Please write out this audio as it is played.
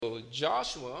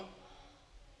Joshua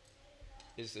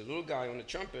is the little guy on the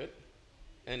trumpet,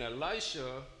 and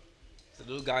Elisha is the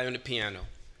little guy on the piano.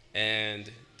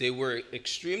 And they were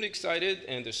extremely excited,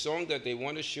 and the song that they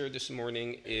want to share this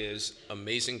morning is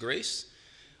Amazing Grace.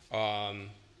 Pray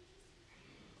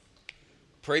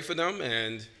for them,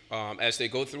 and as they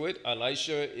go through it,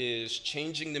 Elisha is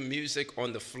changing the music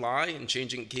on the fly and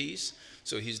changing keys.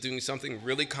 So he's doing something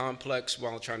really complex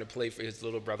while trying to play for his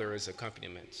little brother as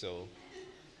accompaniment.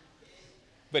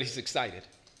 But he's excited,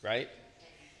 right?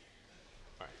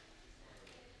 All right.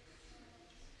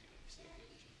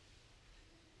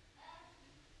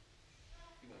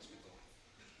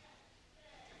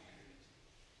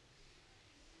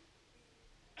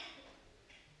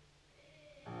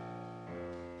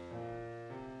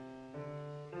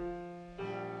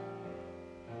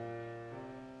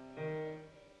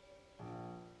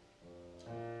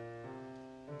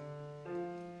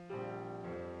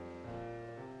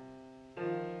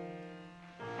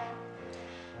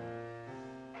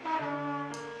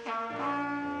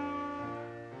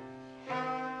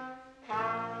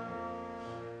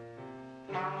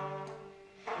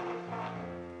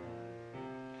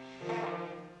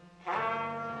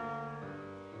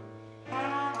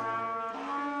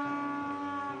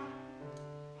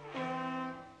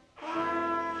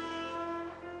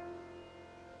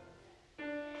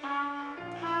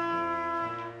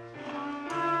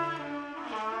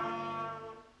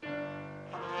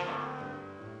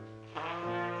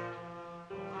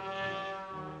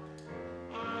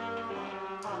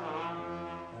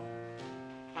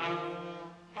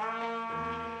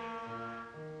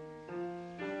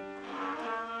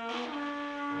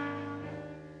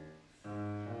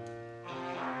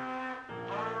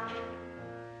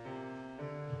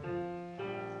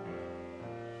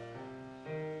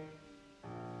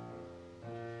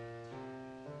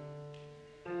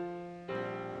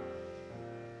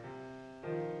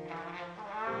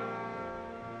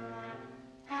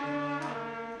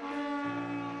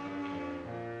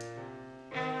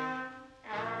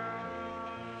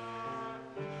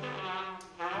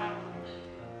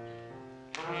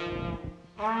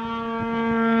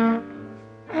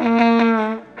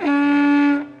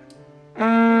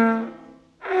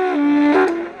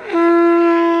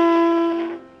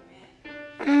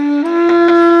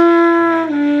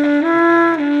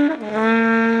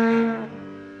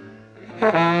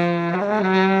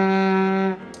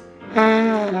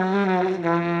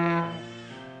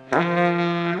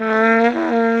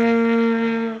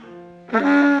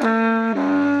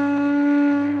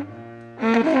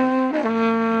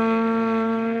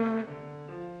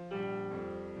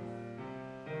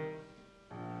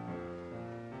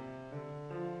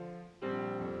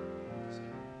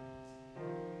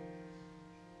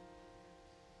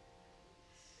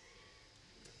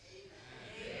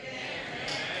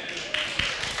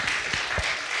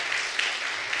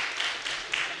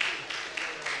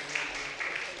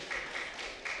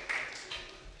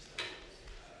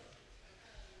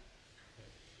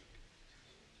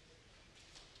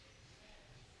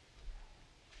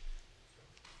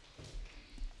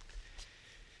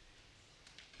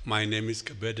 My name is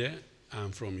Kabede.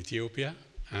 I'm from Ethiopia.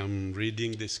 I'm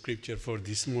reading the scripture for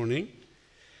this morning.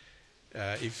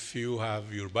 If you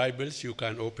have your Bibles, you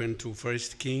can open to 1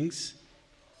 Kings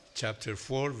chapter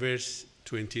 4, verse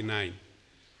 29.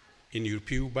 In your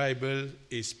Pew Bible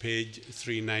is page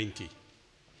 390.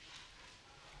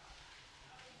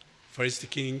 1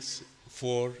 Kings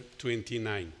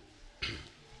 4:29.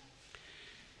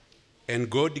 And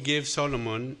God gave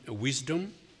Solomon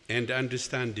wisdom and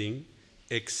understanding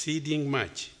exceeding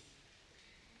much,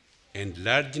 and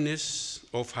largeness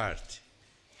of heart,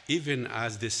 even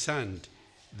as the sand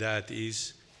that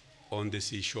is on the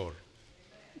seashore.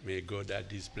 May God add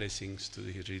his blessings to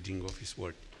the reading of his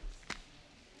word.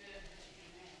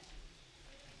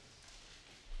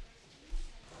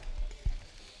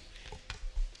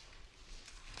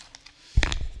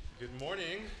 Good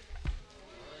morning.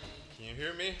 Can you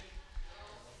hear me?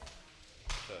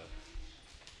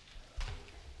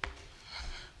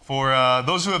 For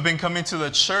those who have been coming to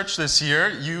the church this year,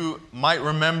 you might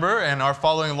remember and are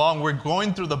following along, we're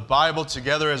going through the Bible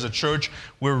together as a church.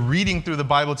 We're reading through the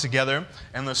Bible together,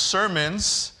 and the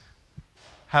sermons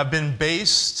have been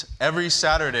based every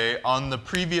Saturday on the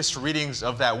previous readings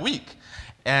of that week.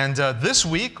 And this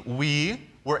week, we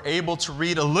were able to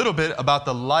read a little bit about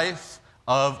the life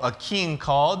of a king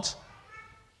called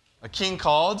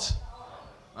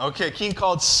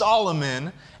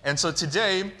Solomon. And so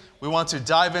today, we want to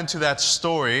dive into that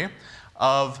story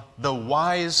of the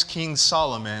wise King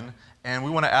Solomon, and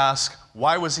we want to ask,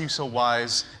 why was he so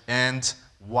wise, and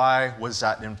Why was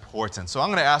that important? So I'm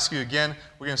going to ask you again,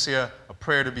 we're going to say a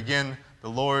prayer to begin the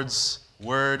Lord's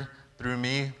word through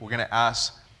me. We're going to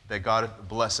ask that God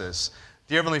bless us.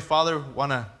 Dear Heavenly Father, we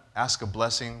want to ask a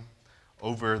blessing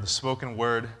over the spoken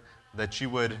word, that you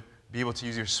would be able to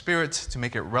use your Spirit to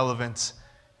make it relevant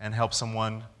and help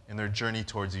someone in their journey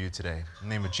towards you today. In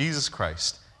the name of Jesus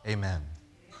Christ, amen.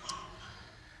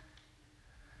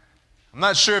 I'm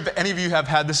not sure if any of you have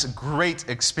had this great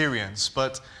experience,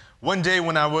 but one day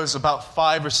when I was about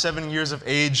 5 or 7 years of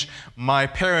age, my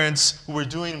parents, who were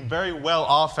doing very well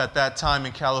off at that time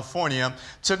in California,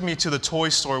 took me to the toy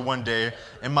store one day,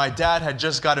 and my dad had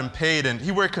just gotten paid, and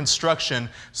he worked construction,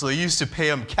 so they used to pay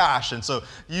him cash, and so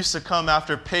he used to come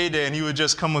after payday, and he would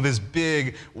just come with this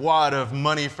big wad of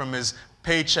money from his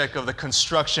paycheck of the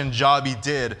construction job he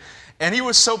did. And he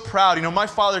was so proud. You know, my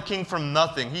father came from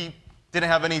nothing. He didn't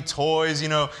have any toys,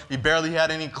 he barely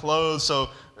had any clothes, so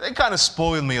they kind of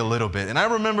spoiled me a little bit. And I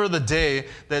remember the day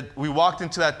that we walked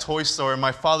into that toy store and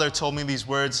my father told me these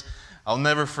words I'll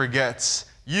never forget.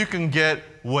 You can get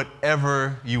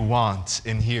whatever you want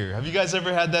in here. Have you guys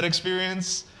ever had that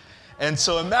experience? And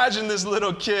so imagine this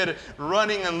little kid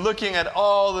running and looking at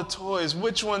all the toys.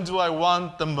 Which one do I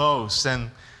want the most? And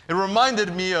it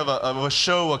reminded me of a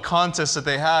show, a contest that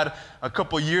they had a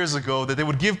couple years ago, that they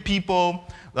would give people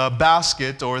a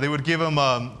basket, or they would give them,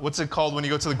 what's it called when you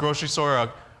go to the grocery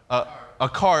store, a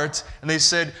cart, and they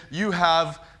said, you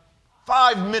have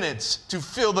 5 minutes to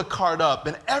fill the cart up,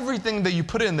 and everything that you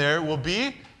put in there will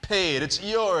be paid. It's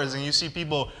yours. And you see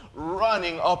people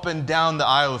running up and down the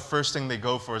aisle. The first thing they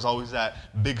go for is always that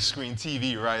big screen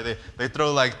TV, right? They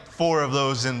throw like 4 of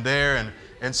those in there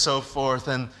and so forth.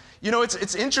 And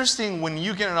it's interesting when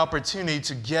you get an opportunity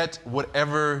to get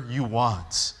whatever you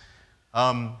want.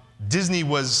 Disney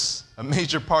was a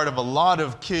major part of a lot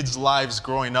of kids' lives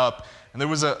growing up. And there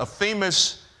was a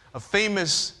famous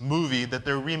movie that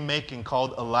they're remaking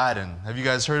called Aladdin. Have you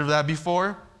guys heard of that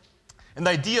before? And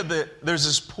the idea that there's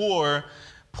this poor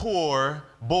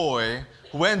boy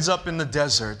who ends up in the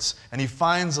desert, and he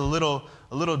finds a little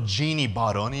genie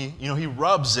bottle, and he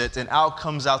rubs it, and out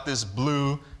comes this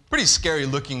blue, pretty scary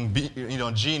looking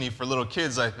genie for little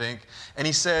kids, I think. And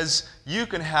he says, you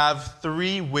can have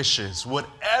 3 wishes.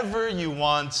 Whatever you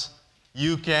want,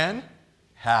 you can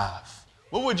have.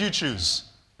 What would you choose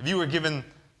if you were given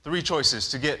 3 choices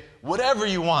to get whatever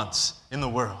you want in the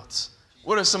world?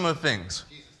 What are some of the things?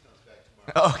 Jesus comes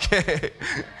back tomorrow. Okay.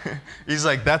 He's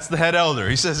like, that's the head elder.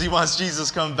 He says he wants Jesus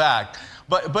to come back.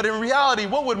 But in reality,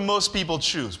 what would most people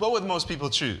choose? What would most people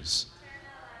choose?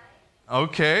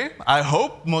 Okay. I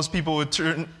hope most people would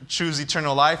choose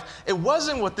eternal life. It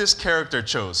wasn't what this character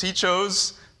chose. He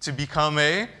chose to become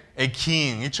a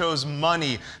king. He chose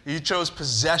money. He chose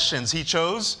possessions. He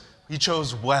chose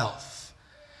wealth.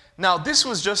 Now, this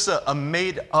was just a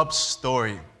made-up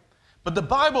story. But the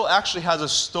Bible actually has a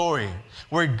story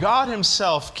where God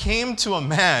himself came to a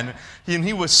man, and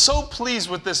he was so pleased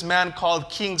with this man called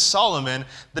King Solomon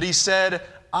that he said,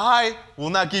 I will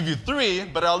not give you 3,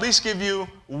 but I'll at least give you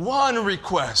 1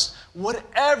 request.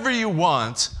 Whatever you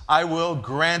want, I will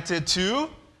grant it to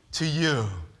you.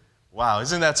 Wow,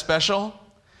 isn't that special?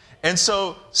 And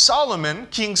so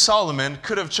King Solomon,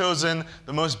 could have chosen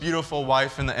the most beautiful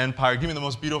wife in the empire. Give me the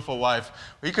most beautiful wife.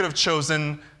 He could have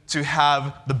chosen to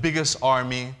have the biggest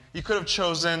army. He could have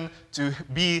chosen to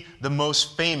be the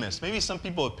most famous. Maybe some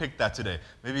people would pick that today.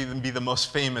 Maybe even be the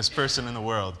most famous person in the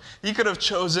world. He could have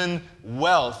chosen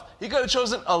wealth. He could have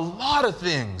chosen a lot of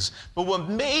things. But what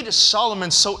made Solomon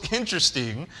so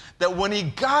interesting, that when he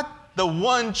got the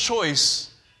one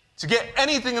choice to get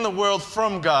anything in the world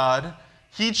from God,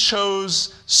 he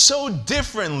chose so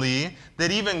differently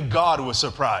that even God was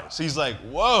surprised. He's like,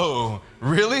 whoa,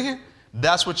 really?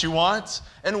 That's what you want?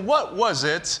 And what was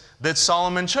it that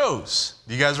Solomon chose?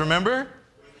 Do you guys remember?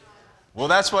 Well,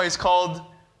 that's why he's called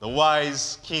the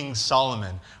wise King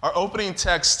Solomon. Our opening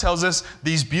text tells us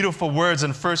these beautiful words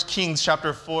in 1 Kings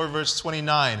chapter 4, verse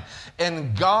 29.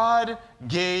 And God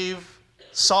gave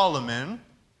Solomon,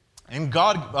 1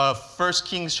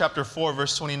 Kings chapter 4,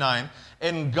 verse 29,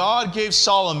 and God gave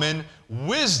Solomon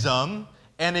wisdom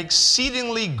and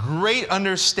exceedingly great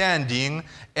understanding,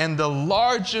 and the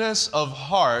largeness of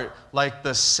heart like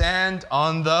the sand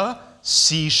on the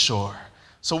seashore.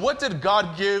 So what did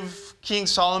God give King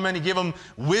Solomon? He gave him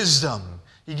wisdom.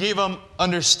 He gave him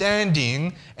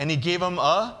understanding, and he gave him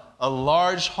a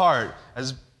large heart,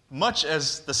 as much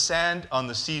as the sand on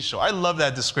the seashore. I love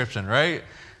that description, right?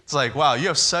 It's like, wow, you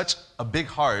have such a big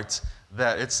heart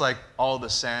that it's like all the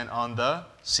sand on the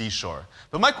seashore.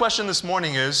 But my question this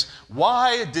morning is,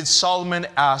 why did Solomon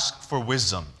ask for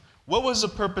wisdom? What was the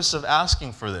purpose of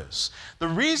asking for this? The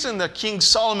reason that King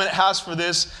Solomon asked for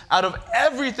this out of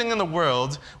everything in the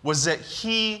world was that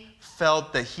he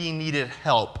felt that he needed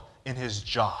help in his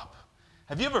job.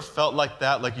 Have you ever felt like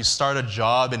that? Like you start a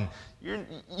job and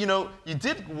you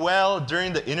did well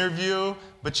during the interview,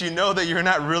 but you know that you're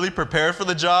not really prepared for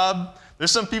the job?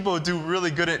 There's some people who do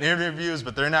really good at interviews,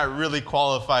 but they're not really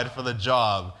qualified for the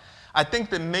job. I think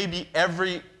that maybe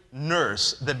every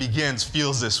nurse that begins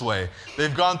feels this way.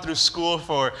 They've gone through school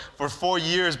for 4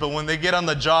 years, but when they get on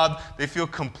the job, they feel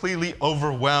completely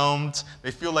overwhelmed.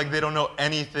 They feel like they don't know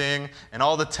anything, and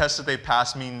all the tests that they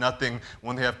pass mean nothing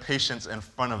when they have patients in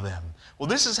front of them. Well,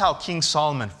 this is how King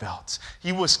Solomon felt.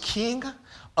 He was king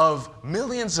of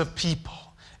millions of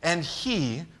people, and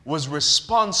he was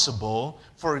responsible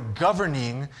for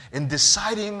governing and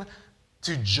deciding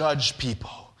to judge people.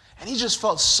 And he just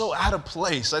felt so out of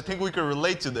place. I think we could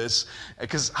relate to this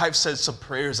because I've said some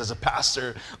prayers as a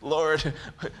pastor. Lord,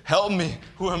 help me.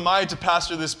 Who am I to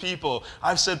pastor this people?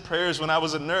 I've said prayers when I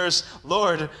was a nurse.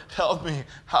 Lord, help me.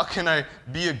 How can I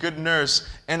be a good nurse?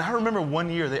 And I remember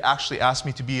one year they actually asked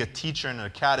me to be a teacher in an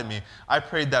academy. I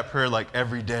prayed that prayer like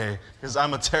every day because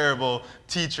I'm a terrible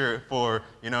teacher for,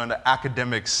 in an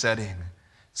academic setting.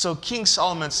 So King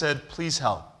Solomon said, please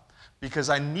help,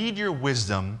 because I need your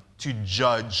wisdom to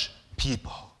judge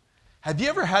people. Have you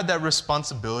ever had that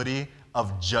responsibility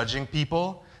of judging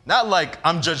people? Not like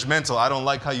I'm judgmental, I don't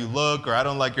like how you look, or I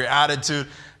don't like your attitude.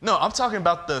 No, I'm talking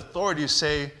about the authority to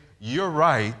say you're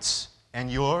right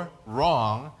and you're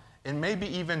wrong, and maybe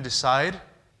even decide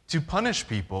to punish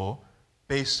people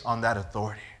based on that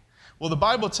authority. Well, the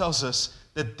Bible tells us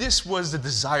that this was the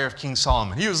desire of King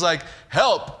Solomon. He was like,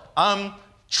 help, I'm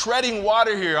treading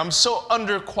water here. I'm so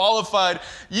underqualified.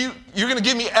 You're going to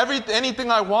give me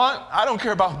anything I want? I don't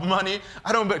care about money.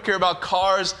 I don't care about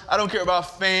cars. I don't care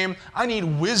about fame. I need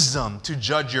wisdom to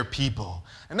judge your people.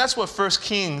 And that's what 1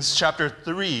 Kings chapter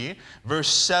 3, verse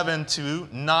 7 to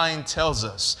 9 tells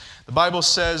us. The Bible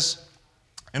says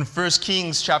in 1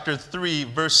 Kings chapter 3,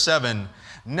 verse 7,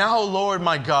 now, Lord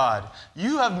my God,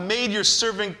 you have made your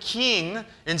servant king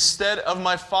instead of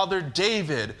my father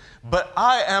David, but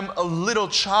I am a little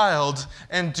child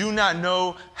and do not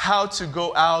know how to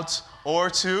go out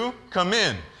or to come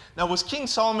in. Now, was King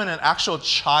Solomon an actual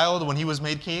child when he was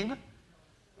made king?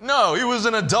 No, he was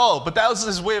an adult, but that was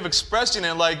his way of expressing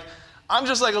it, like, I'm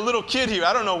just like a little kid here.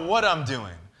 I don't know what I'm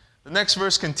doing. The next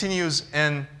verse continues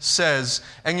and says,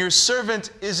 and your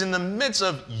servant is in the midst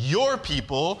of your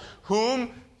people,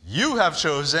 whom you have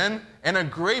chosen, and a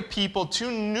great people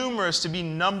too numerous to be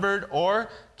numbered or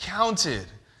counted.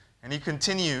 And he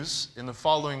continues in the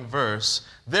following verse,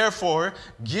 therefore,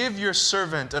 give your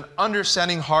servant an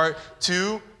understanding heart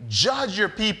to judge your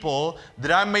people,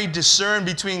 that I may discern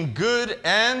between good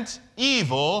and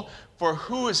evil, for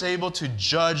who is able to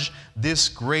judge this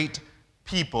great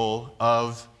people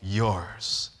of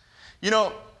yours?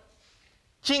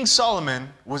 King Solomon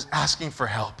was asking for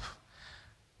help,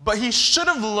 but he should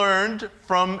have learned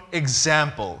from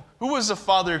example. Who was the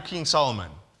father of King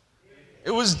Solomon?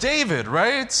 It was David,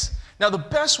 right? Now, the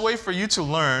best way for you to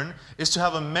learn is to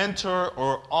have a mentor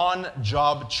or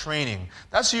on-job training.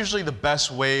 That's usually the best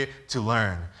way to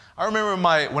learn. I remember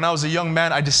when I was a young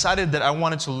man, I decided that I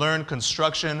wanted to learn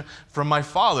construction from my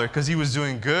father because he was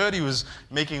doing good, he was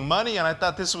making money, and I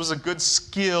thought this was a good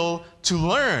skill to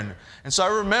learn. And so I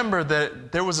remember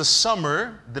that there was a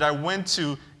summer that I went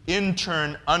to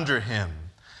intern under him.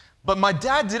 But my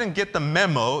dad didn't get the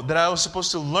memo that I was supposed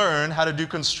to learn how to do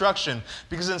construction,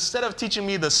 because instead of teaching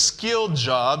me the skilled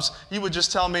jobs, he would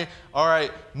just tell me, all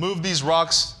right, move these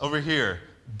rocks over here,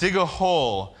 dig a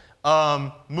hole,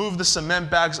 move the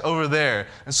cement bags over there.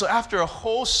 And so after a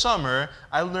whole summer,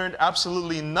 I learned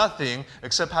absolutely nothing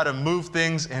except how to move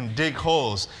things and dig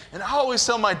holes. And I always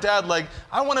tell my dad,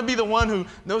 I want to be the one who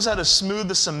knows how to smooth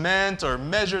the cement or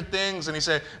measure things. And he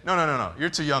said, no,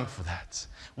 you're too young for that.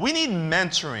 We need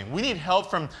mentoring. We need help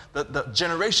from the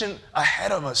generation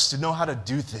ahead of us to know how to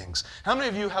do things. How many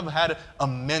of you have had a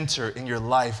mentor in your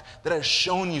life that has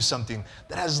shown you something,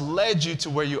 that has led you to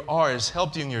where you are, has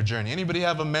helped you in your journey? Anybody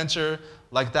have a mentor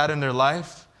like that in their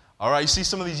life? All right, you see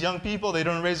some of these young people, they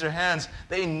don't raise their hands.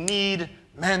 They need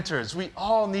mentors. We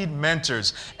all need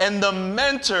mentors. And the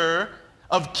mentor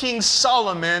of King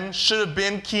Solomon should have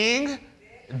been King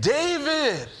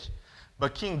David.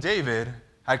 But King David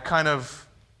had kind of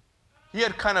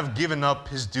given up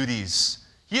his duties.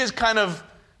 He has kind of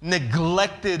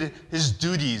neglected his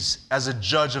duties as a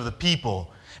judge of the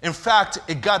people. In fact,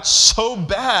 it got so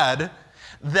bad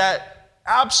that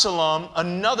Absalom,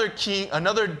 another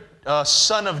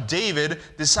son of David,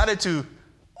 decided to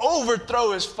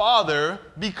overthrow his father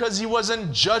because he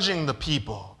wasn't judging the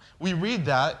people. We read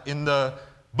that in the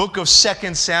book of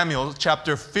 2 Samuel,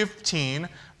 chapter 15,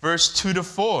 verse 2 to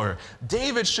 4.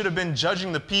 David should have been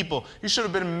judging the people. He should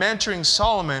have been mentoring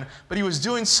Solomon, but he was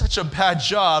doing such a bad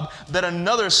job that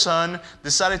another son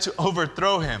decided to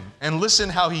overthrow him. And listen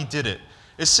how he did it.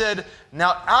 It said,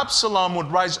 now Absalom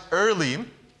would rise early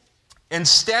and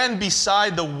stand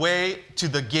beside the way to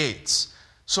the gates.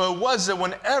 So it was that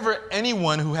whenever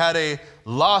anyone who had a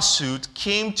lawsuit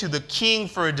came to the king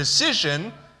for a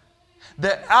decision,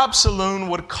 that Absalom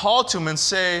would call to him and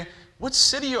say, what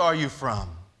city are you from?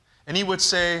 And he would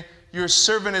say, your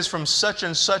servant is from such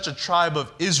and such a tribe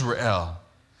of Israel.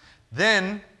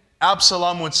 Then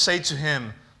Absalom would say to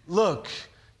him, look,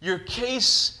 your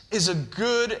case is a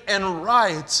good and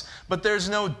right, but there's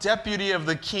no deputy of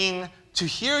the king to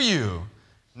hear you.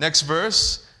 Next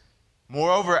verse.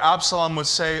 Moreover, Absalom would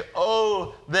say,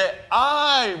 oh, that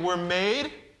I were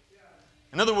made.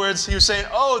 In other words, he was saying,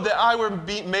 oh, that I were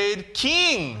made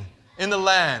king in the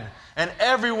land. And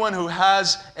everyone who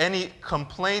has any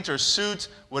complaint or suit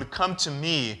would come to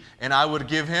me, and I would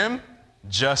give him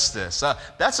justice.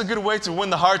 That's a good way to win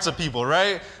the hearts of people,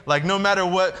 right? Like, no matter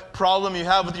what problem you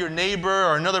have with your neighbor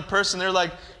or another person, they're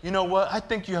like, you know what? I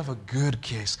think you have a good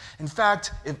case. In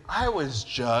fact, if I was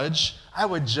judge, I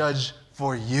would judge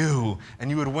for you, and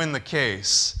you would win the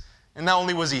case. And not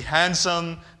only was he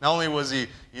handsome, not only was he,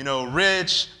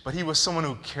 rich, but he was someone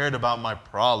who cared about my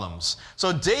problems.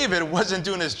 So David wasn't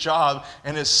doing his job,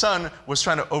 and his son was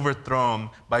trying to overthrow him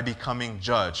by becoming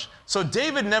judge. So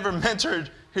David never mentored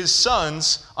his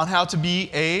sons on how to be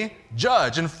a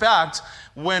judge. In fact,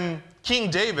 when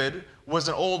King David was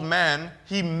an old man,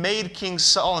 he made King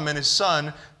Solomon, his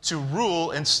son, to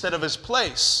rule instead of his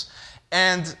place.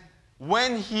 And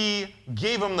when he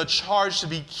gave him the charge to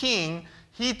be king,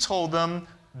 he told them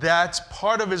that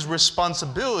part of his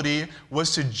responsibility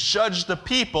was to judge the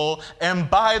people. And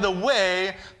by the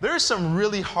way, there are some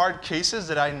really hard cases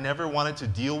that I never wanted to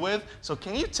deal with. So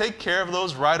can you take care of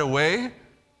those right away?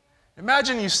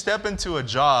 Imagine you step into a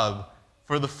job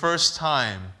for the first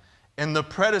time, and the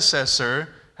predecessor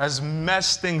has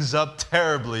messed things up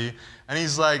terribly, and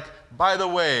he's like, by the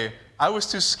way, I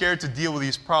was too scared to deal with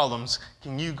these problems.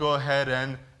 Can you go ahead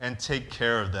and take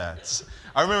care of that?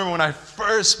 I remember when I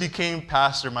first became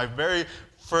pastor, my very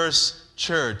first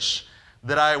church,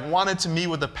 that I wanted to meet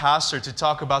with the pastor to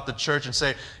talk about the church and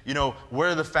say, where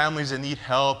are the families that need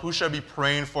help? Who should I be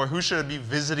praying for? Who should I be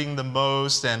visiting the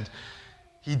most? And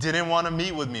he didn't want to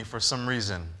meet with me for some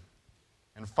reason.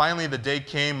 And finally, the day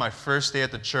came, my first day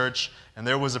at the church, and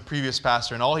there was a previous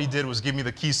pastor, and all he did was give me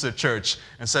the keys to the church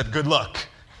and said, good luck.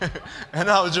 And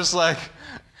I was just like,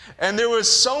 and there were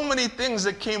so many things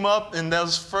that came up in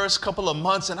those first couple of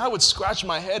months, and I would scratch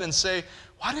my head and say,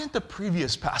 why didn't the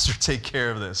previous pastor take care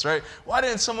of this, right? Why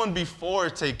didn't someone before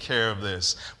take care of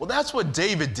this? Well, that's what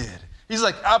David did. He's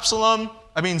like,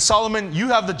 Solomon, you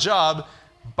have the job.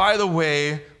 By the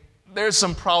way, there's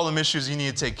some problem issues you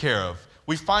need to take care of.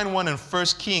 We find one in 1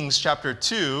 Kings chapter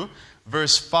 2,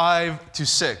 verse 5 to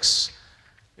 6.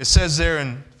 It says there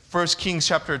in 1 Kings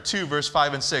chapter 2, verse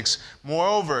 5 and 6.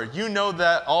 Moreover, you know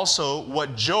that also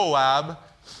what Joab,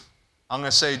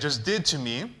 just did to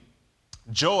me.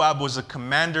 Joab was the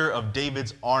commander of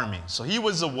David's army. So he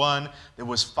was the one that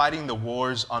was fighting the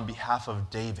wars on behalf of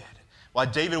David. While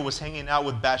David was hanging out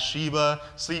with Bathsheba,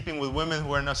 sleeping with women who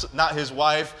were not his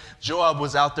wife, Joab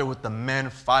was out there with the men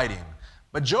fighting.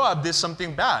 But Joab did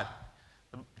something bad.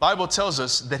 The Bible tells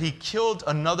us that he killed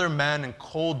another man in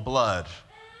cold blood.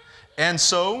 And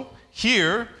so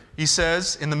here he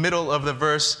says in the middle of the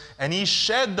verse, and he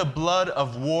shed the blood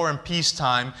of war in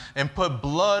peacetime and put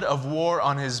blood of war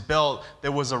on his belt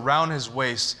that was around his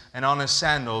waist and on his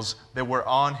sandals that were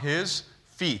on his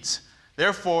feet.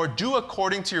 Therefore, do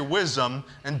according to your wisdom,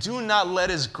 and do not let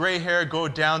his gray hair go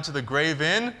down to the grave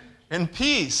in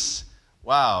peace.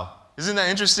 Wow. Isn't that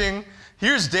interesting?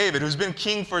 Here's David, who's been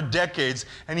king for decades,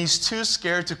 and he's too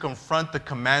scared to confront the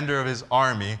commander of his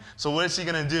army. So what is he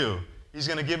going to do? He's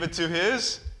going to give it to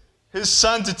his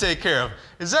son to take care of.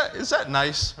 Is that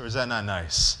nice, or is that not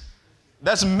nice?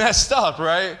 That's messed up,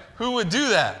 right? Who would do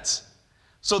that?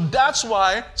 So that's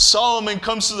why Solomon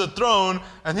comes to the throne,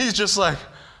 and he's just like,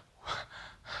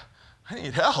 I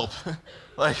need help.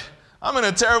 Like, I'm in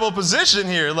a terrible position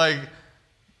here. Like,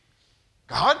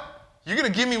 God, you're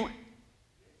going to give me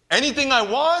anything I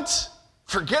want?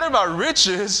 Forget about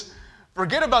riches.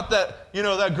 Forget about that,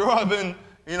 that girl I've been,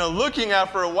 looking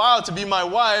at for a while to be my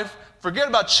wife. Forget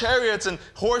about chariots and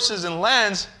horses and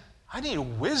lands. I need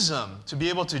wisdom to be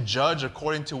able to judge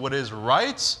according to what is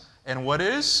right and what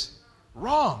is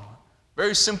wrong.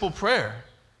 Very simple prayer.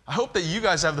 I hope that you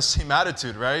guys have the same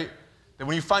attitude, right? That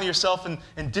when you find yourself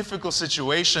in difficult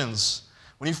situations,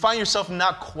 when you find yourself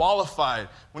not qualified,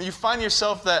 when you find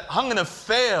yourself that I'm going to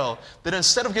fail, that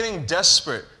instead of getting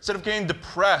desperate, instead of getting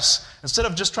depressed, instead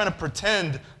of just trying to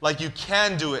pretend like you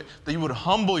can do it, that you would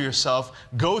humble yourself,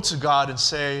 go to God and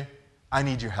say, I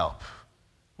need your help.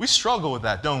 We struggle with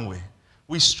that, don't we?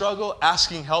 We struggle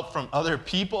asking help from other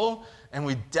people, and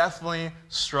we definitely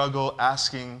struggle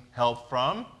asking help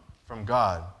from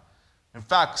God. In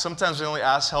fact, sometimes we only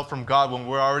ask help from God when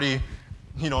we're already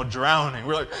drowning.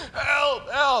 We're like,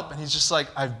 help, help. And he's just like,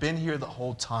 I've been here the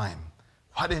whole time.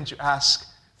 Why didn't you ask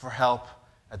for help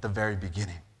at the very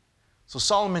beginning? So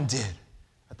Solomon did.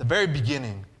 At the very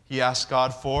beginning, he asked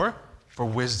God for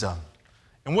wisdom.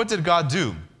 And what did God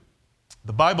do?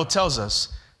 The Bible tells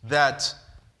us that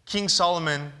King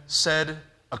Solomon said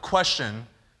a question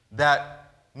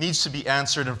that needs to be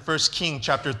answered in 1 Kings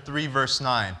chapter 3, verse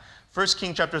 9. 1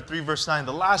 Kings chapter 3, verse 9,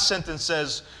 the last sentence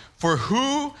says, for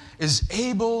who is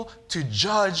able to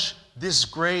judge this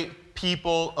great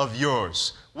people of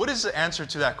yours? What is the answer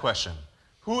to that question?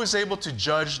 Who is able to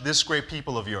judge this great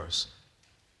people of yours?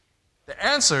 The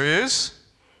answer is,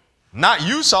 not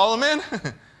you, Solomon,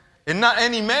 and not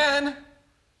any man.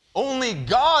 Only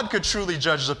God could truly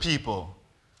judge the people.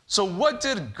 So what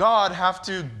did God have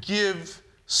to give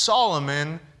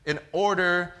Solomon in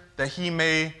order that he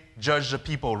may judge the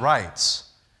people right?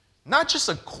 Not just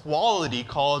a quality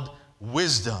called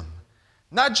wisdom.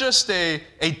 Not just a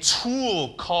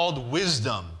tool called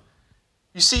wisdom.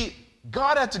 You see,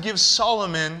 God had to give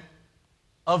Solomon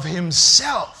of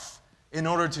himself in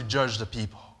order to judge the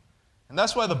people. And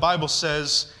that's why the Bible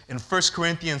says in 1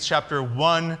 Corinthians chapter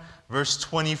 1, verse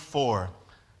 24,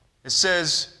 it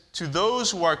says, to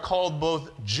those who are called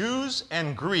both Jews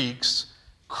and Greeks,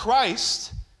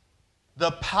 Christ,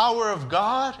 the power of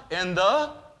God and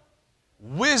the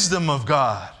wisdom of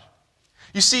God.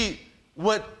 You see,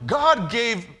 what God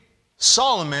gave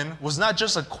Solomon was not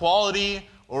just a quality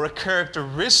or a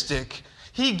characteristic.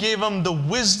 He gave him the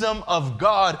wisdom of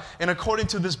God. And according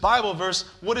to this Bible verse,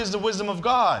 what is the wisdom of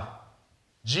God?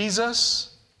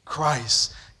 Jesus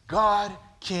Christ. God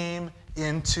came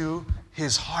into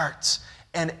his heart.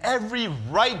 And every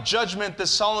right judgment that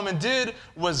Solomon did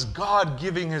was God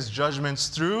giving his judgments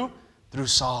through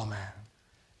Solomon.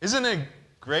 Isn't it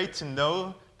great to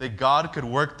know that God could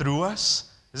work through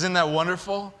us? Isn't that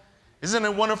wonderful? Isn't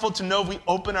it wonderful to know if we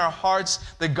open our hearts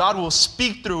that God will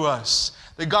speak through us,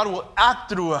 that God will act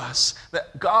through us,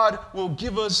 that God will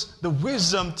give us the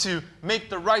wisdom to make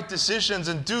the right decisions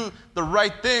and do the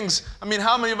right things. I mean,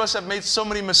 how many of us have made so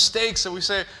many mistakes that we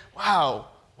say, wow,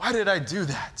 why did I do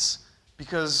that?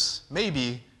 Because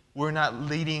maybe we're not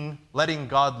letting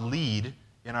God lead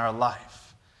in our life.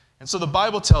 And so the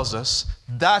Bible tells us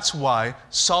that's why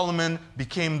Solomon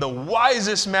became the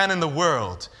wisest man in the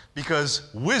world, because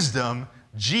wisdom,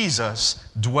 Jesus,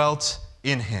 dwelt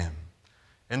in him.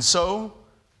 And so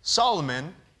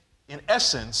Solomon, in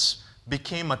essence,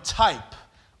 became a type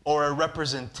or a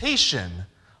representation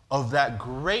of that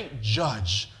great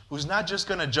judge who's not just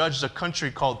going to judge the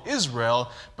country called Israel,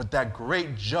 but that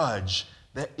great judge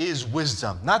that is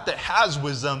wisdom. Not that has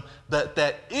wisdom,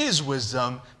 that is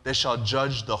wisdom that shall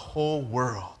judge the whole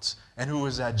world. And who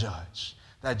is that judge?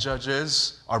 That judge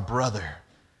is our brother.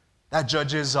 That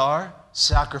judge is our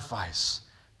sacrifice.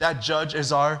 That judge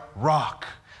is our rock.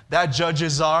 That judge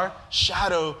is our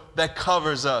shadow that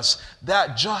covers us.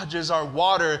 That judge is our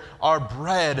water, our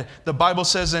bread. The Bible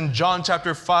says in John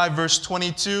chapter 5, verse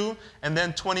 22 and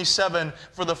then 27,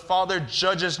 for the Father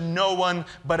judges no one,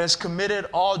 but has committed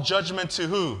all judgment to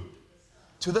who?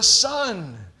 To the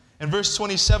Son. And verse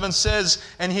 27 says,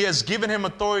 and he has given him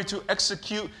authority to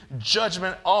execute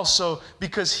judgment also,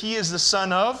 because he is the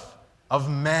Son of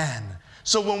man.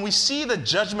 So when we see the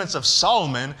judgments of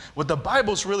Solomon, what the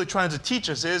Bible's really trying to teach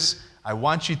us is, I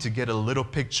want you to get a little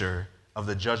picture of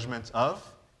the judgment of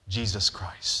Jesus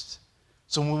Christ.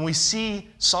 So when we see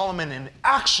Solomon in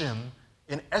action,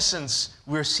 in essence,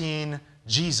 we're seeing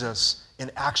Jesus in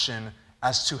action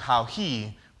as to how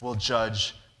he will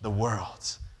judge the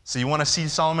world. So you want to see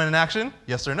Solomon in action?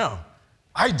 Yes or no?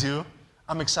 I do.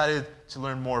 I'm excited to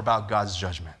learn more about God's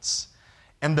judgments.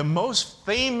 And the most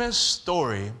famous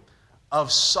story of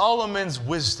Solomon's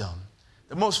wisdom,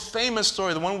 the most famous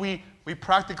story, the one we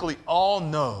practically all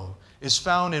know, is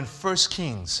found in 1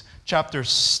 Kings chapter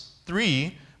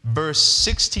 3, verse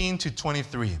 16 to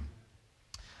 23.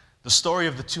 The story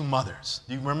of the two mothers.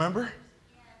 Do you remember?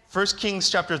 1 Kings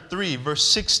chapter 3, verse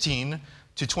 16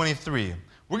 to 23.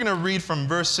 We're going to read from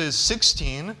verses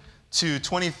 16 to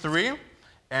 23,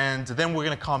 and then we're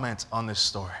going to comment on this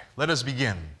story. Let us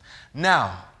begin.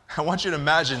 Now, I want you to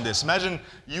imagine this. Imagine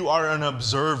you are an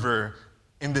observer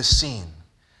in this scene.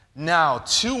 Now,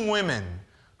 2 women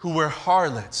who were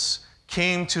harlots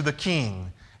came to the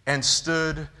king and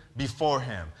stood before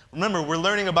him. Remember, we're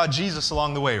learning about Jesus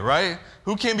along the way, right?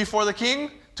 Who came before the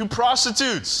king? 2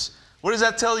 prostitutes. What does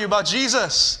that tell you about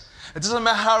Jesus? It doesn't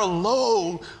matter how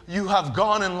low you have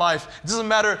gone in life. It doesn't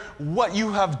matter what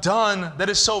you have done that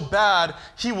is so bad.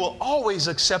 He will always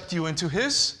accept you into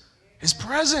his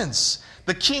presence.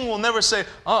 The king will never say,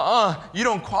 you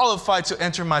don't qualify to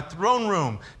enter my throne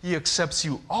room. He accepts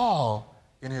you all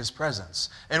in his presence.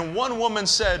 And one woman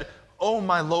said, "Oh,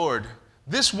 my Lord,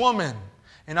 this woman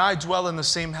and I dwell in the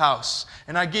same house,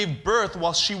 and I gave birth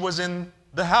while she was in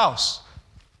the house."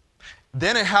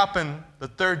 Then it happened the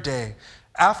 3rd day,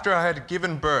 after I had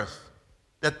given birth,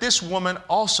 that this woman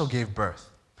also gave birth.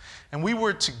 And we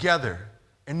were together,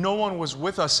 and no one was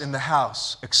with us in the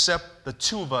house except the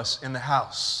 2 of us in the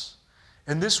house.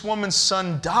 And this woman's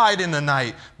son died in the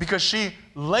night because she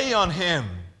lay on him.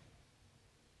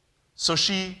 So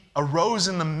she arose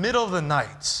in the middle of the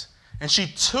night, and she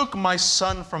took my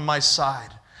son from my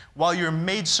side while your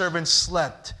maidservant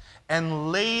slept,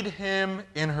 and laid him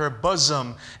in her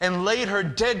bosom, and laid her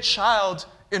dead child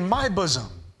in my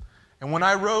bosom. And when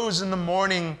I rose in the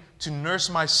morning to nurse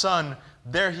my son,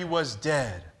 there he was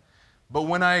dead. But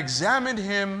when I examined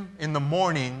him in the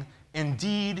morning,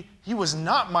 indeed, he was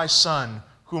not my son,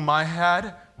 whom I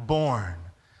had born.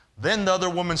 Then the other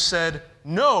woman said,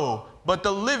 "No, but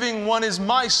the living one is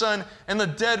my son, and the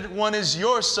dead one is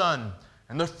your son."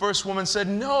 And the first woman said,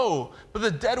 "No, but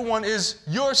the dead one is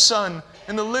your son,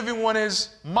 and the living one is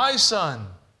my son."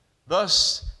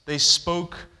 Thus they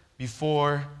spoke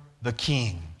before the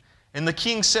king. And the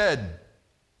king said,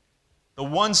 "The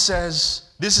one says,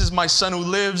 'This is my son who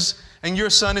lives,' and your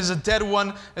son is a dead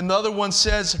one. And the other one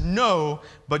says, 'No,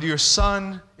 but your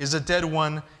son is a dead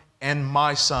one, and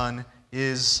my son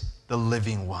is the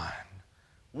living one.'"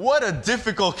 What a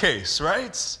difficult case,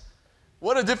 right?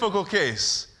 What a difficult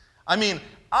case. I mean,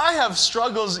 I have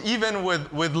struggles even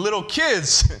with little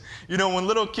kids. You know, when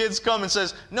little kids come and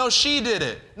says, "No, she did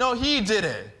it. No, he did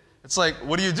it." It's like,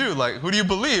 what do you do? Like, who do you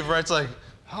believe, right? It's like,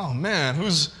 oh man,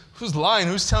 who's lying?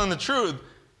 Who's telling the truth?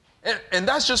 And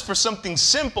that's just for something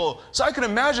simple. So I can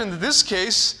imagine that this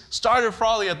case started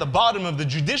probably at the bottom of the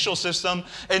judicial system,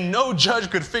 and no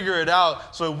judge could figure it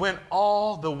out. So it went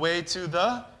all the way to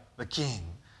the king.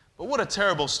 But what a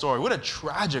terrible story. What a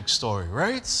tragic story,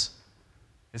 right?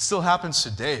 It still happens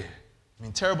today. I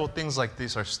mean, terrible things like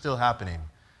this are still happening.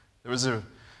 There was a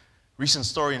recent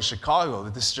story in Chicago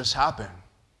that this just happened,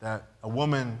 that a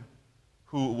woman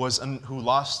who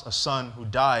lost a son who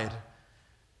died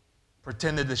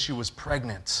pretended that she was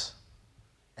pregnant,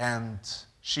 and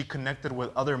she connected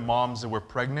with other moms that were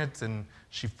pregnant, and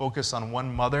she focused on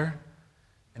one mother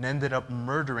and ended up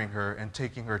murdering her and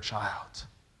taking her child.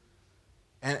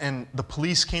 And the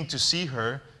police came to see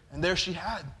her, and there she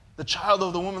had the child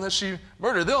of the woman that she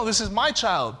murdered. "Oh, this is my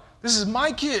child. This is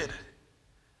my kid."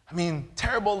 I mean,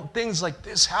 terrible things like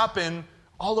this happen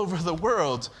all over the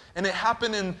world. And it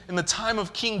happened in the time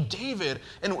of King David.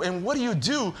 And what do you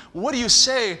do? What do you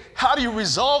say? How do you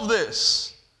resolve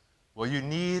this? Well, you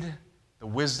need the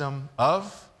wisdom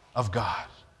of God.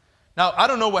 Now, I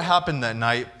don't know what happened that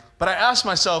night, but I asked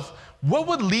myself, what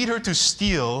would lead her to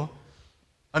steal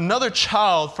another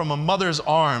child from a mother's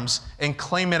arms and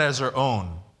claim it as her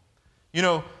own? You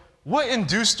know, what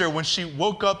induced her when she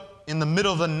woke up in the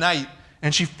middle of the night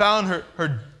and she found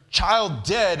her child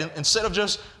dead, and instead of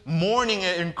just mourning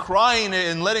it and crying it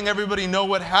and letting everybody know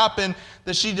what happened,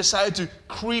 that she decided to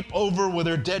creep over with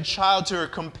her dead child to her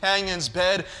companion's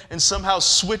bed and somehow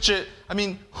switch it? I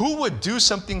mean, who would do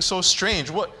something so strange?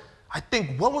 What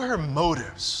were her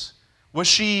motives? Was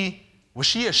she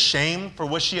ashamed for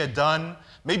what she had done?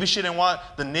 Maybe she didn't want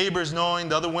the neighbors knowing,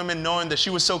 the other women knowing that she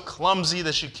was so clumsy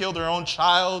that she killed her own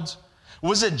child.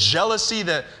 Was it jealousy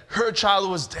that her child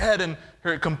was dead and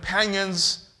her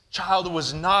companion's child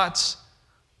was not?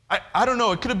 I don't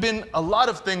know. It could have been a lot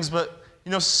of things, but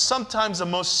sometimes the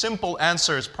most simple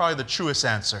answer is probably the truest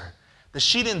answer. That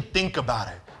she didn't think about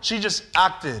it. She just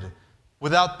acted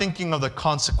without thinking of the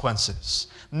consequences.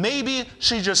 Maybe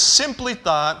she just simply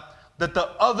thought that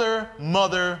the other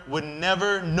mother would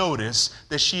never notice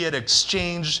that she had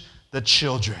exchanged the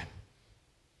children.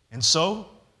 And so,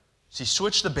 she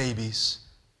switched the babies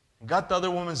and got the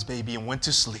other woman's baby and went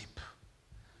to sleep.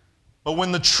 But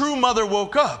when the true mother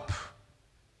woke up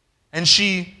and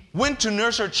she went to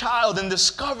nurse her child and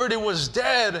discovered it was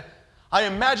dead, I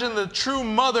imagine the true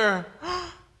mother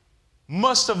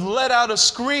must have let out a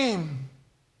scream.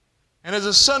 And as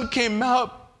the sun came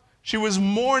out, she was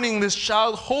mourning this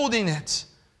child, holding it.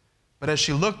 But as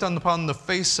she looked upon the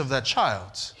face of that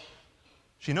child,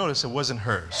 she noticed it wasn't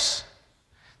hers.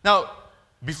 Now,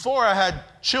 before I had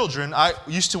children, I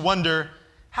used to wonder,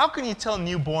 how can you tell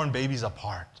newborn babies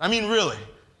apart? I mean, really.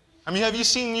 I mean, have you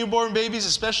seen newborn babies,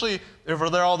 especially if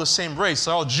they're all the same race?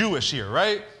 They're all Jewish here,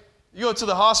 right? You go to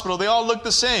the hospital, they all look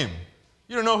the same.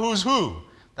 You don't know who's who.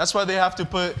 That's why they have to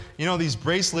put, these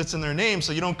bracelets in their names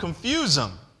so you don't confuse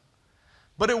them.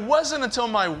 But it wasn't until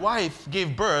my wife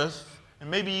gave birth, and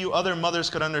maybe you other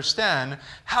mothers could understand,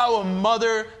 how a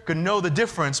mother could know the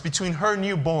difference between her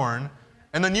newborn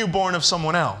and the newborn of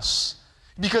someone else.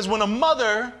 Because when a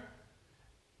mother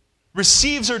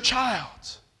receives her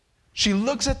child, she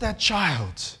looks at that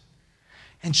child,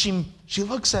 and she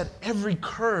looks at every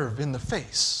curve in the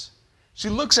face. She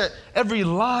looks at every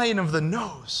line of the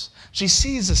nose. She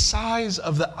sees the size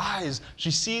of the eyes.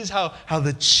 She sees how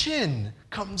the chin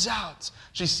comes out.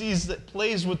 She sees that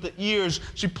plays with the ears.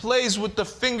 She plays with the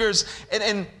fingers.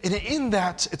 And in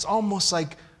that, it's almost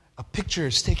like a picture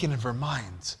is taken of her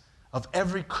mind of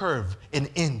every curve, an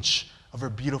inch of her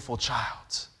beautiful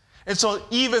child. And so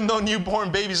even though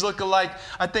newborn babies look alike,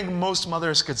 I think most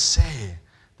mothers could say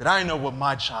that I know what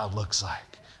my child looks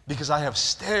like because I have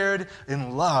stared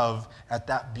in love at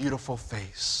that beautiful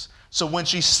face. So when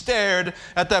she stared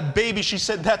at that baby, she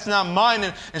said, "That's not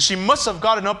mine." And she must have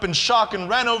gotten up in shock and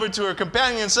ran over to her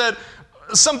companion and said,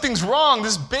 "Something's wrong.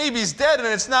 This baby's dead and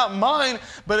it's not mine."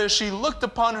 But as she looked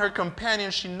upon her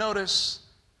companion, she noticed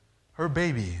her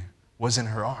baby was in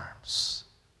her arms.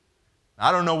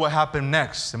 I don't know what happened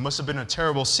next. It must have been a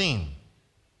terrible scene.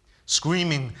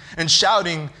 Screaming and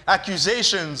shouting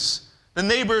accusations. The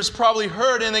neighbors probably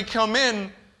heard and they come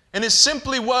in, and it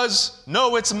simply was,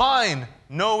 "No, it's mine.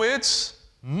 No, it's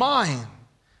mine."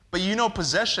 But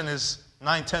possession is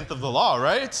 9/10 of the law,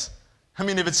 right? I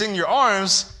mean, if it's in your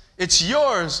arms, it's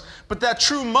yours. But that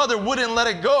true mother wouldn't let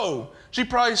it go. She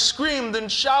probably screamed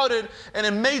and shouted, and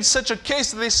it made such a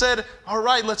case that they said, "All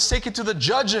right, let's take it to the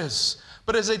judges."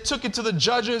 But as they took it to the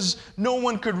judges, no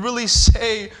one could really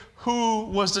say who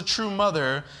was the true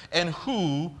mother and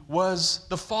who was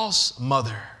the false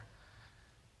mother.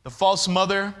 The false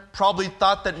mother probably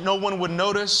thought that no one would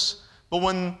notice, but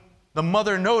when the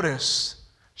mother noticed,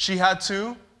 she had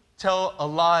to tell a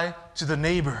lie to the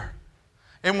neighbor.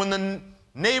 And when the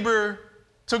neighbor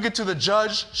took it to the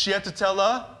judge, she had to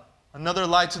tell another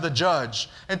lie to the judge,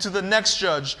 and to the next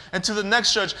judge, and to the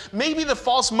next judge. Maybe the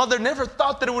false mother never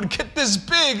thought that it would get this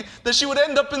big, that she would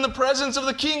end up in the presence of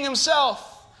the king himself.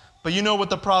 But you know what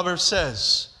the proverb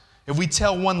says? If we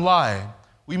tell one lie,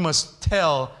 we must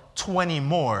tell 20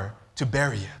 more to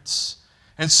bury it.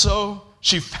 And so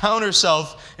she found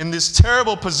herself in this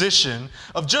terrible position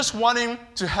of just wanting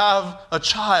to have a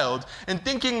child and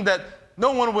thinking that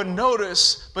no one would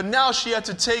notice, but now she had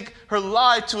to take her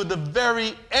lie to the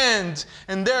very end.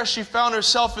 And there she found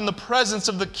herself in the presence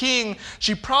of the king.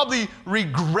 She probably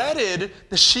regretted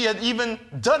that she had even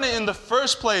done it in the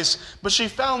first place, but she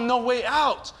found no way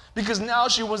out. Because now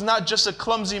she was not just a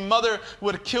clumsy mother who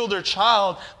had killed her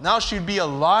child. Now she'd be a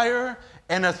liar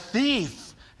and a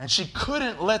thief. And she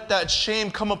couldn't let that shame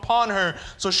come upon her.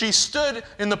 So she stood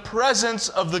in the presence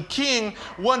of the king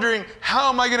wondering, how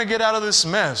am I going to get out of this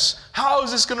mess? How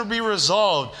is this going to be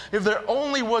resolved? If there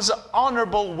only was an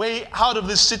honorable way out of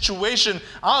this situation,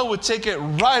 I would take it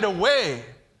right away.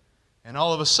 And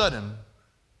all of a sudden,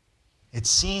 it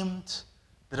seemed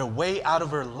that a way out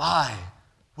of her lie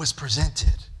was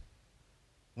presented.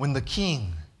 When the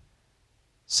king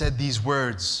said these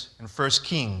words in 1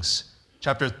 Kings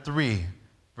chapter 3,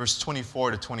 verse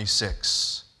 24 to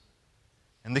 26.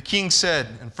 And the king said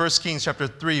in 1 Kings chapter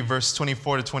 3, verse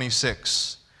 24 to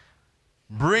 26,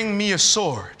 "Bring me a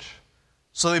sword."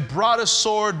 So they brought a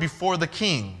sword before the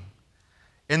king.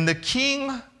 And the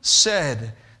king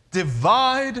said,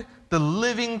 "Divide the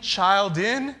living child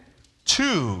in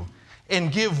two,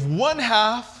 and give one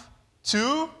half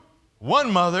to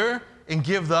one mother, and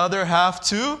give the other half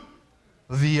to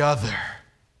the other."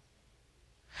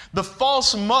 The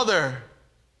false mother,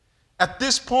 at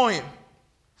this point,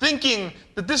 thinking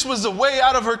that this was the way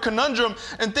out of her conundrum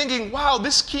and thinking, wow,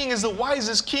 this king is the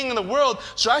wisest king in the world,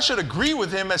 so I should agree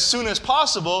with him as soon as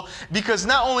possible, because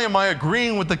not only am I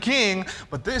agreeing with the king,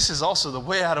 but this is also the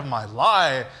way out of my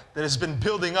lie that has been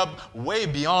building up way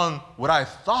beyond what I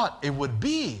thought it would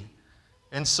be.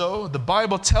 And so the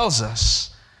Bible tells us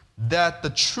that the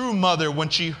true mother, when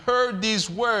she heard these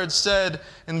words, said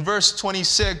in verse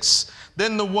 26,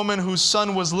 "Then the woman whose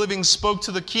son was living spoke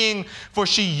to the king, for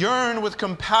she yearned with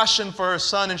compassion for her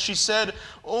son. And she said,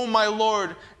 'O my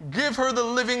lord, give her the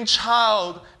living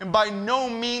child, and by no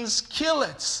means kill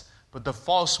it.' But the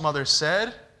false mother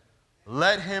said,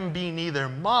 let him be neither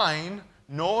mine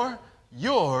nor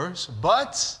yours,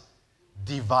 but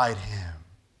divide him.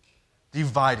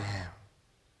 Divide him.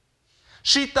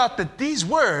 She thought that these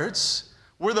words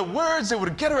were the words that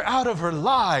would get her out of her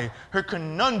lie, her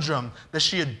conundrum that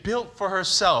she had built for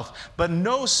herself. But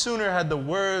no sooner had the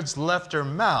words left her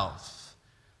mouth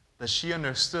that she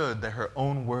understood that her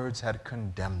own words had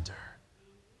condemned her.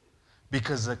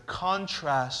 Because the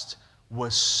contrast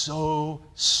was so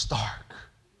stark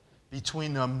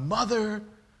between a mother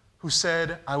who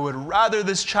said, I would rather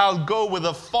this child go with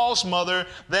a false mother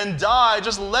than die.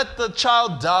 Just let the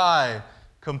child die.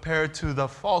 Compared to the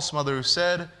false mother who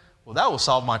said, well, that will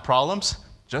solve my problems.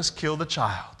 Just kill the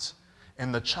child.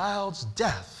 And the child's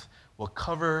death will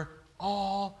cover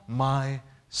all my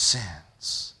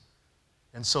sins.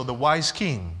 And so the wise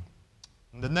king,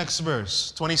 in the next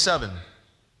verse, 27,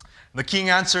 the king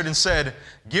answered and said,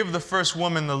 give the first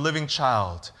woman the living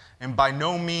child, and by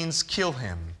no means kill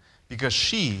him, because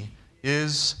she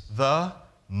is the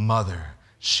mother.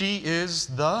 She is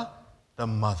the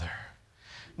mother.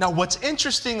 Now, what's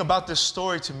interesting about this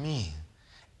story to me,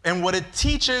 and what it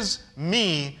teaches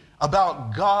me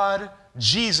about God,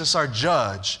 Jesus, our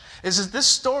judge, is that this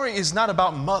story is not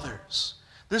about mothers.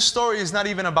 This story is not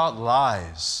even about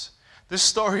lies. This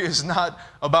story is not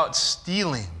about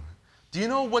stealing. Do you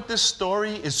know what this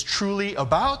story is truly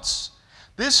about?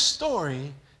 This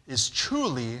story is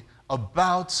truly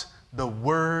about the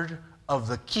word of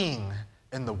the king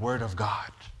and the word of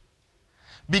God.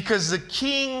 Because the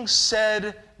king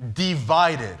said,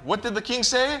 divided. What did the king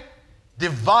say?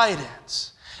 Divided.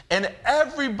 And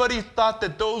everybody thought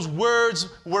that those words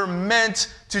were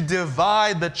meant to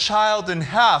divide the child in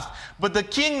half. But the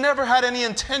king never had any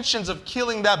intentions of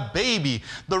killing that baby.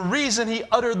 The reason he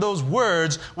uttered those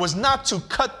words was not to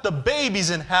cut the babies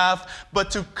in half, but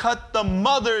to cut the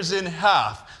mothers in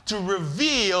half, to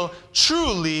reveal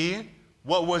truly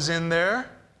what was in their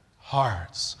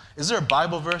hearts. Is there a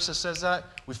Bible verse that says that?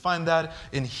 We find that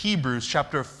in Hebrews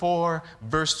chapter 4,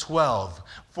 verse 12.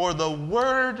 For the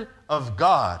word of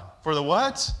God, for the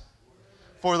what?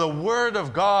 For the word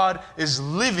of God is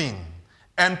living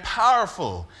and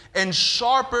powerful and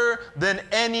sharper than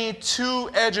any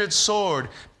two-edged sword,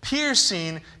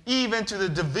 piercing even to the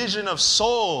division of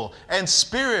soul and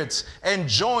spirits and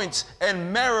joints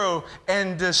and marrow,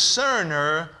 and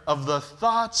discerner of the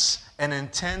thoughts and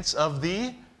intents of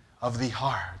the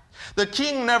heart. The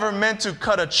king never meant to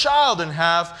cut a child in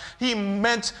half. He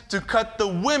meant to cut the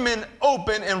women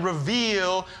open and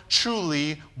reveal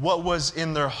truly what was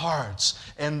in their hearts.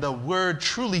 And the word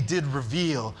truly did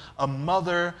reveal a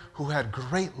mother who had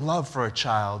great love for a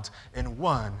child and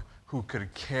one who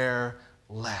could care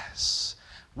less.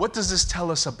 What does this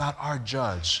tell us about our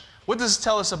judge? What does it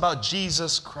tell us about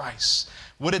Jesus Christ?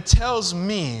 What it tells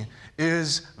me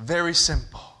is very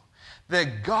simple.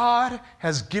 That God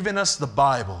has given us the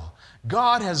Bible.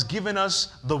 God has given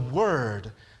us the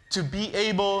Word to be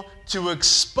able to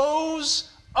expose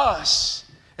us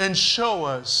and show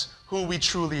us who we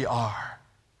truly are.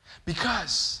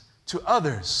 Because to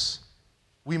others,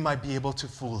 we might be able to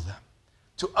fool them.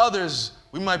 To others,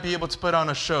 we might be able to put on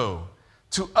a show.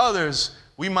 To others,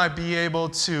 we might be able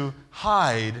to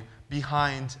hide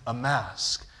behind a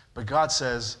mask. But God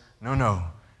says, no,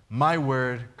 my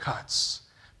word cuts.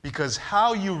 Because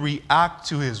how you react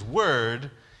to His word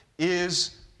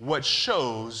is what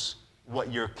shows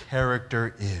what your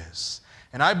character is.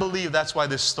 And I believe that's why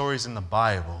this story is in the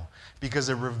Bible, because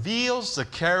it reveals the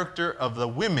character of the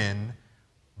women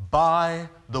by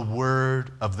the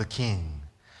word of the king.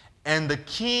 And the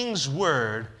king's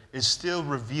word is still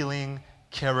revealing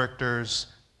characters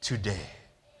today.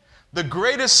 The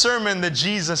greatest sermon that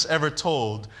Jesus ever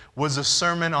told was the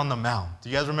Sermon on the Mount. Do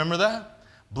you guys remember that?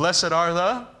 Blessed are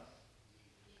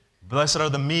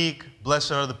the meek,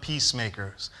 blessed are the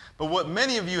peacemakers. But what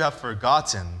many of you have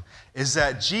forgotten is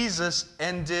that Jesus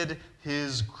ended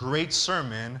his great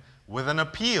sermon with an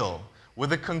appeal,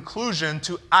 with a conclusion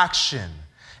to action.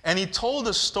 And he told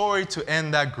a story to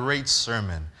end that great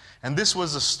sermon. And this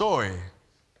was the story.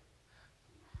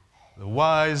 The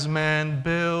wise man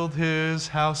built his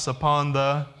house upon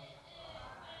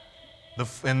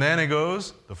and then it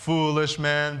goes, the foolish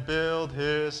man built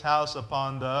his house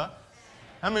upon the...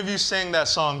 How many of you sang that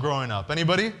song growing up?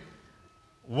 Anybody?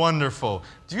 Wonderful.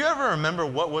 Do you ever remember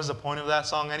what was the point of that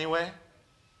song anyway?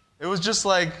 It was just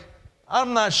like,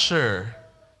 I'm not sure.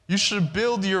 You should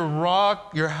build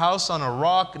your house on a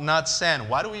rock, not sand.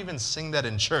 Why do we even sing that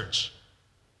in church?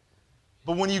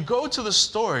 But when you go to the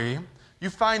story, you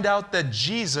find out that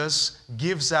Jesus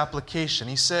gives application.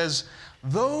 He says,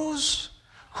 those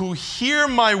who hear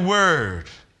my word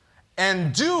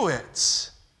and do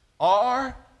it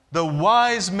are the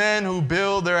wise men who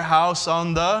build their house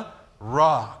on the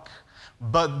rock.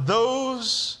 But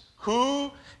those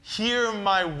who hear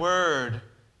my word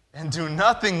and do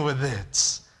nothing with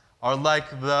it are like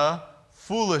the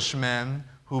foolish man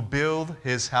who build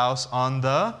his house on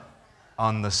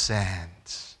the sand.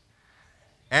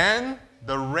 And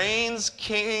the rains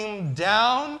came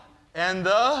down and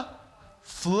the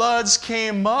floods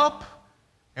came up.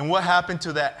 And what happened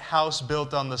to that house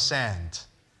built on the sand?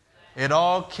 It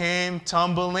all came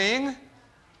tumbling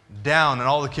down, and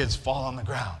all the kids fall on the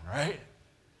ground, right?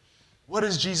 What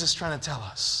is Jesus trying to tell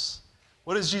us?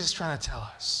 What is Jesus trying to tell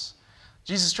us?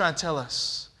 Jesus is trying to tell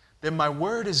us that my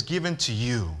word is given to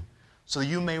you so that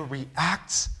you may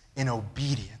react in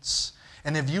obedience.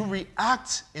 And if you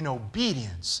react in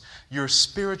obedience, your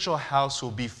spiritual house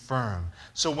will be firm.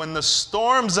 So when the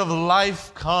storms of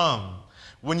life come,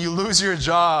 when you lose your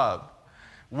job,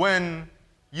 when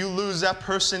you lose that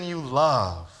person you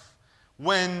love,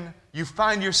 when you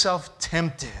find yourself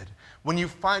tempted, when you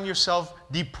find yourself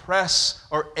depressed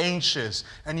or anxious,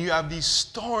 and you have these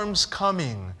storms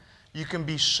coming, you can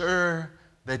be sure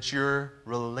that your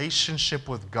relationship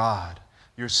with God,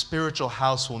 your spiritual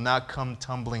house will not come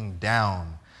tumbling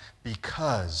down,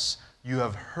 because you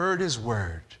have heard His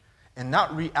word and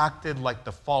not reacted like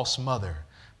the false mother,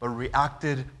 but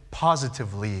reacted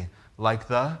positively like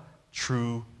the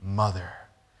true mother.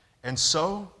 And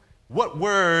so, what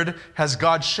word has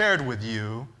God shared with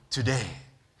you today?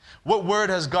 What word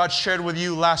has God shared with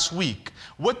you last week?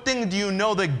 What thing do you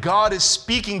know that God is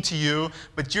speaking to you,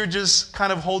 but you're just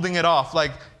kind of holding it off?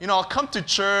 Like, I'll come to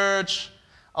church,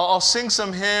 I'll sing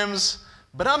some hymns,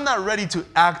 but I'm not ready to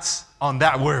act on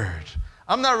that word.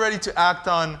 I'm not ready to act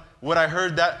on what I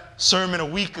heard that sermon a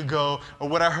week ago, or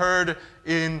what I heard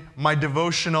in my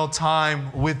devotional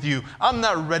time with you. I'm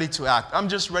not ready to act. I'm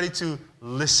just ready to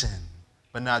listen,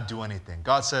 but not do anything.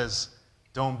 God says,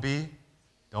 don't be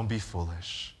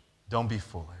foolish. Don't be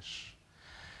foolish.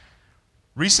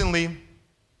 Recently,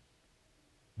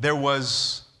 there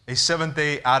was a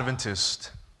Seventh-day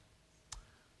Adventist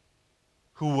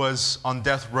who was on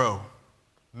death row.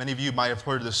 Many of you might have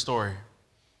heard this story.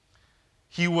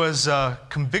 He was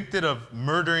convicted of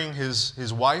murdering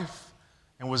his wife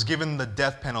and was given the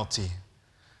death penalty.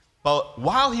 But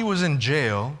while he was in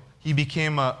jail, he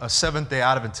became a Seventh-day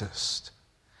Adventist.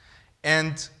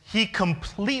 And he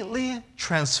completely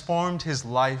transformed his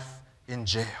life in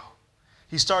jail.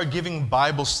 He started giving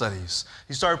Bible studies.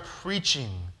 He started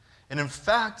preaching. And in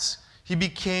fact, he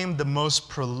became the most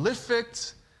prolific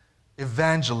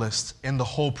evangelist in the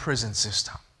whole prison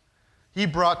system. He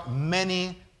brought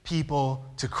many people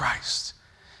to Christ.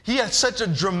 He had such a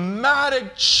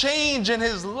dramatic change in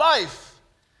his life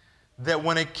that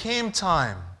when it came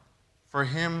time for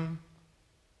him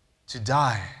to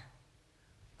die,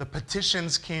 the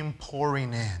petitions came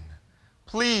pouring in.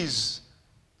 Please,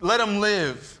 let him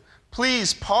live.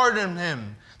 Please pardon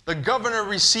him. The governor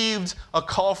received a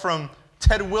call from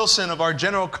Ted Wilson of our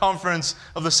General Conference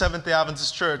of the Seventh-day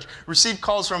Adventist Church, received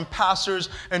calls from pastors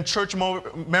and church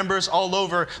members all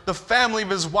over. The family of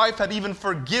his wife had even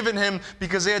forgiven him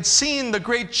because they had seen the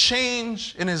great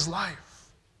change in his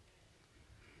life.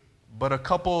 But a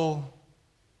couple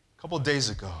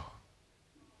days ago,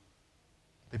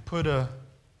 they put a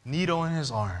needle in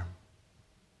his arm,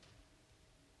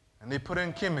 and they put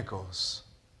in chemicals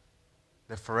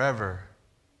that forever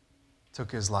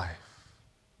took his life.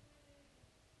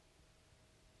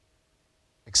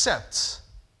 Except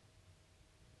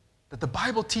that the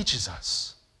Bible teaches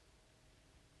us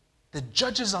that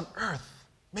judges on earth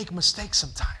make mistakes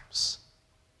sometimes.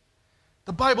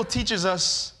 The Bible teaches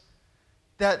us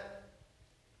that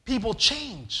people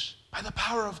change by the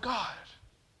power of God.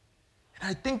 And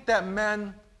I think that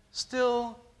man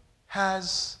still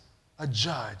has a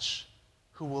judge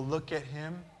who will look at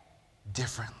him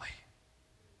differently.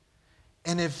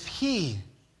 And if he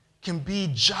can be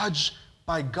judged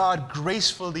by God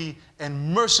gracefully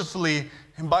and mercifully,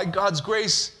 and by God's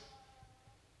grace,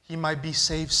 he might be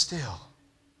saved still.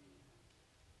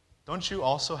 Don't you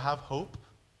also have hope?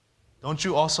 Don't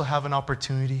you also have an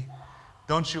opportunity?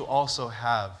 Don't you also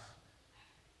have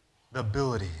the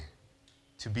ability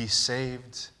to be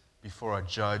saved before a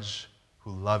judge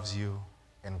who loves you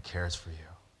and cares for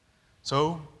you?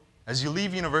 So, as you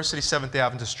leave University Seventh-day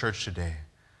Adventist Church today,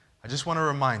 I just want to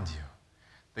remind you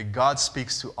that God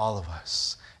speaks to all of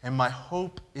us. And my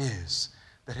hope is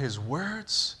that His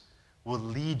words will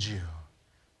lead you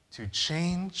to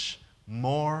change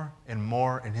more and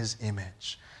more in His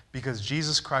image, because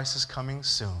Jesus Christ is coming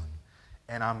soon.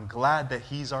 And I'm glad that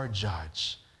He's our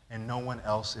judge and no one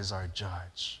else is our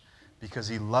judge, because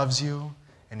He loves you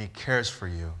and He cares for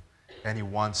you and He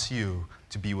wants you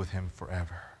to be with Him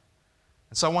forever.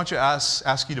 And so I want you to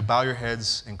ask you to bow your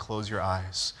heads and close your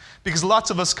eyes. Because lots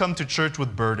of us come to church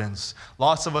with burdens.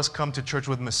 Lots of us come to church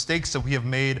with mistakes that we have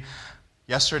made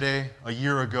yesterday, a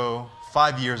year ago,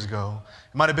 5 years ago.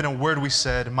 It might have been a word we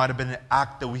said. It might have been an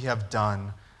act that we have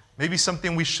done. Maybe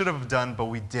something we should have done, but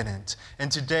we didn't.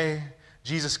 And today,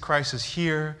 Jesus Christ is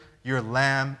here, your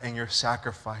lamb and your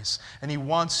sacrifice. And He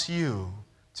wants you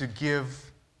to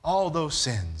give all those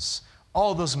sins,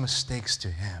 all those mistakes to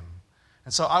Him.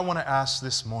 And so I want to ask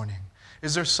this morning,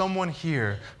 is there someone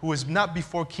here who is not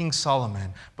before King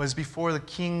Solomon, but is before the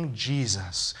King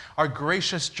Jesus, our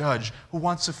gracious judge, who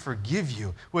wants to forgive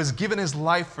you, who has given His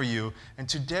life for you, and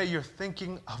today you're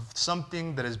thinking of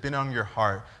something that has been on your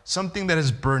heart, something that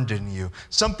has burned in you,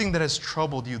 something that has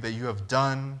troubled you that you have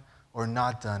done or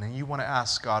not done, and you want to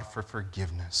ask God for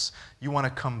forgiveness. You want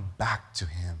to come back to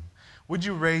Him. Would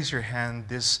you raise your hand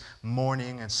this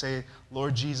morning and say,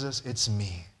 Lord Jesus, it's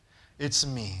me. It's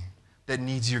me that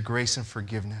needs your grace and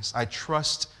forgiveness. I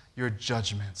trust your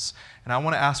judgments, and I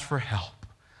want to ask for help.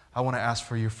 I want to ask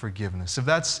for your forgiveness. If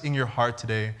that's in your heart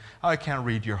today, I can't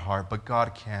read your heart, but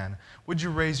God can. Would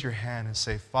you raise your hand and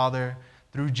say, Father,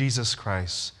 through Jesus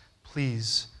Christ,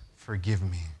 please forgive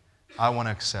me. I want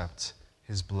to accept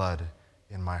His blood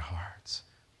in my heart.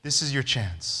 This is your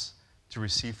chance to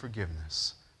receive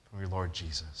forgiveness from your Lord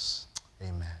Jesus.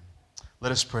 Amen.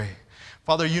 Let us pray.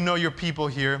 Father, you know your people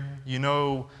here. You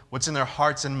know what's in their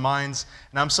hearts and minds.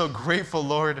 And I'm so grateful,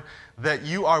 Lord, that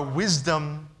you are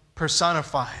wisdom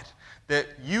personified, that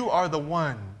you are the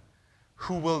one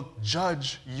who will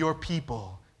judge your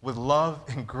people with love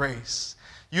and grace.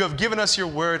 You have given us your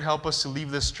word. Help us to leave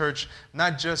this church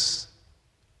not just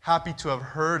happy to have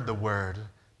heard the word,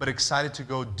 but excited to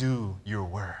go do your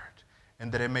word,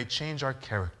 and that it may change our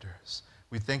characters.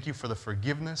 We thank you for the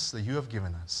forgiveness that you have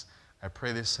given us. I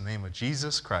pray this in the name of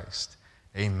Jesus Christ.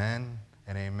 Amen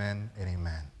and amen and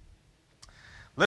amen.